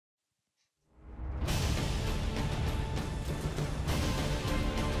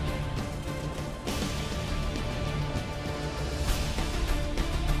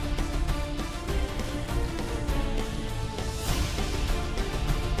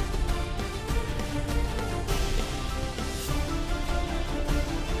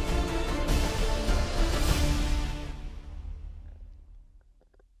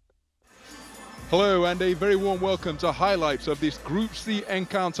Hello and a very warm welcome to highlights of this Group C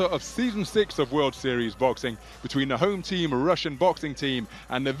encounter of Season 6 of World Series Boxing between the home team Russian boxing team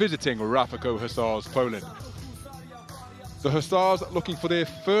and the visiting Rafako Hussars Poland. The Hussars, looking for their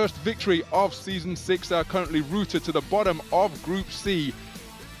first victory of Season 6, are currently rooted to the bottom of Group C.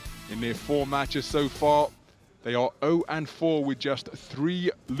 In their 4 matches so far, they are 0-4 with just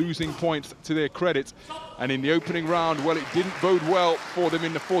 3 losing points to their credit. And in the opening round, well, it didn't bode well for them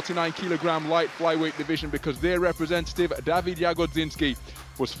in the 49-kilogram light flyweight division because their representative, David Jagodzinski,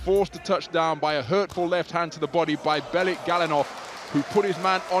 was forced to touch down by a hurtful left hand to the body by Belik Galanov, who put his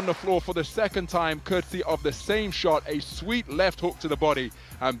man on the floor for the second time, courtesy of the same shot, a sweet left hook to the body.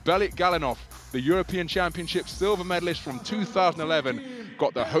 And Belik Galanov, the European Championship silver medalist from 2011,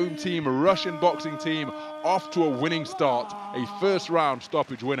 got the home team Russian boxing team off to a winning start, a first-round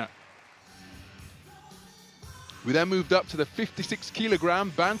stoppage winner. We then moved up to the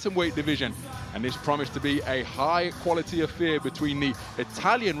 56-kilogram bantamweight division, and this promised to be a high-quality affair between the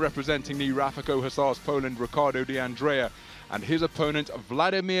Italian representing the Rafako Hussars Poland, Riccardo De Andrea, and his opponent,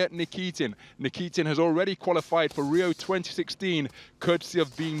 Vladimir Nikitin. Nikitin has already qualified for Rio 2016, courtesy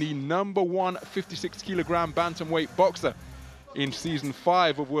of being the #1 56-kilogram bantamweight boxer in Season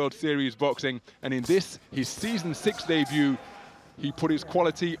 5 of World Series Boxing. And in this, his Season 6 debut, he put his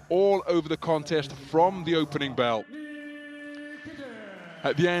quality all over the contest from the opening bell.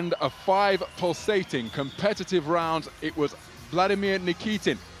 At the end of 5 pulsating, competitive rounds, it was Vladimir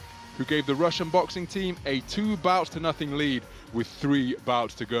Nikitin who gave the Russian boxing team a 2-0 lead with 3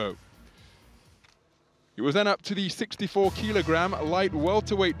 bouts to go. It was then up to the 64-kilogram light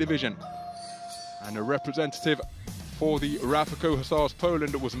welterweight division, and a representative for the Rafako Hussars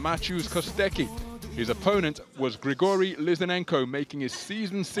Poland was Maciej Kostecki. His opponent was Grigory Lizanenko, making his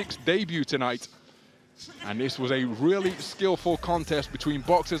Season 6 debut tonight. And this was a really skillful contest between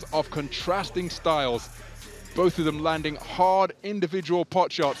boxers of contrasting styles, both of them landing hard individual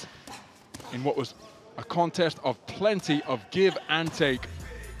pot shots in what was a contest of plenty of give and take.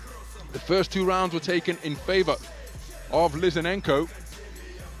 The first 2 rounds were taken in favor of Lizanenko,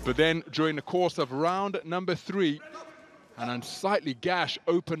 but then during the course of round number 3, an unsightly gash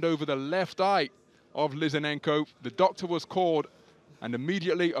opened over the left eye of Lizanenko. The doctor was called, and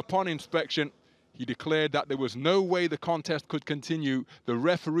immediately upon inspection, he declared that there was no way the contest could continue. The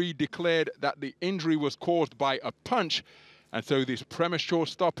referee declared that the injury was caused by a punch, and so this premature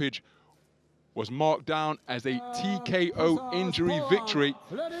stoppage was marked down as a TKO injury victory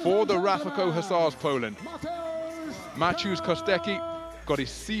for the Rafako Hussars Poland. Maciej Kostecki got his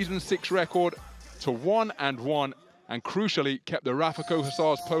Season 6 record to 1-1, and crucially kept the Rafako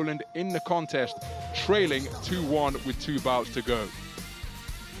Hussars Poland in the contest, trailing 2-1 with 2 bouts to go.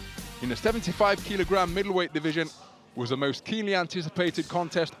 In the 75-kilogram middleweight division was the most keenly anticipated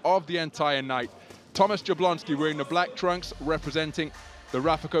contest of the entire night. Tomasz Jablonski, wearing the black trunks, representing the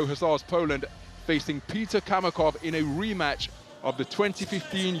Rafako Hussars Poland, facing Peter Kamakov in a rematch of the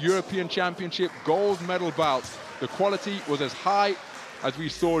 2015 European Championship gold medal bout. The quality was as high as we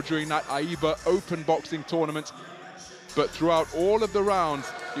saw during that AIBA Open boxing tournament, but throughout all of the rounds,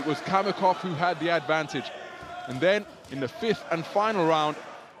 it was Kamakov who had the advantage. And then, in the 5th and final round,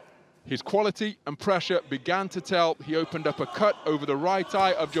 his quality and pressure began to tell. He opened up a cut over the right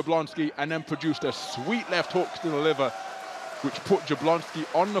eye of Jablonski and then produced a sweet left hook to the liver, which put Jablonski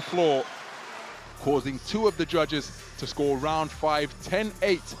on the floor, causing 2 of the judges to score round 5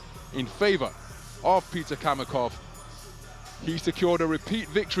 10-8 in favor of Peter Kamakov. He secured a repeat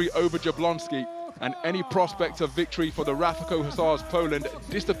victory over Jablonski, and any prospect of victory for the Rafako Hussars Poland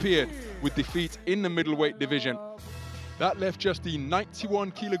disappeared with defeat in the middleweight division. That left just the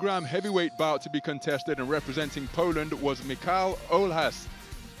 91-kilogram heavyweight bout to be contested, and representing Poland was Michał Olhas,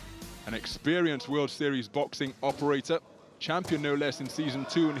 an experienced World Series boxing operator, champion no less in Season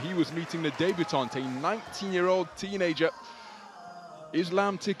 2, and he was meeting the debutant, a 19-year-old teenager,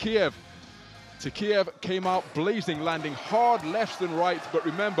 Islam Tikiev. Tikiev came out blazing, landing hard lefts and rights, but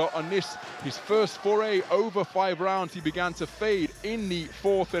remember, on this, his first foray over 5 rounds, he began to fade in the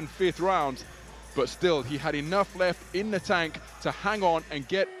 4th and 5th rounds. But still, he had enough left in the tank to hang on and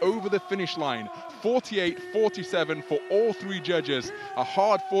get over the finish line. 48-47 for all 3 judges, a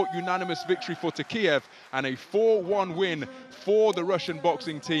hard-fought unanimous victory for Tikiev, and a 4-1 win for the Russian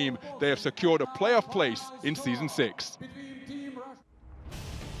boxing team. They have secured a playoff place in Season 6.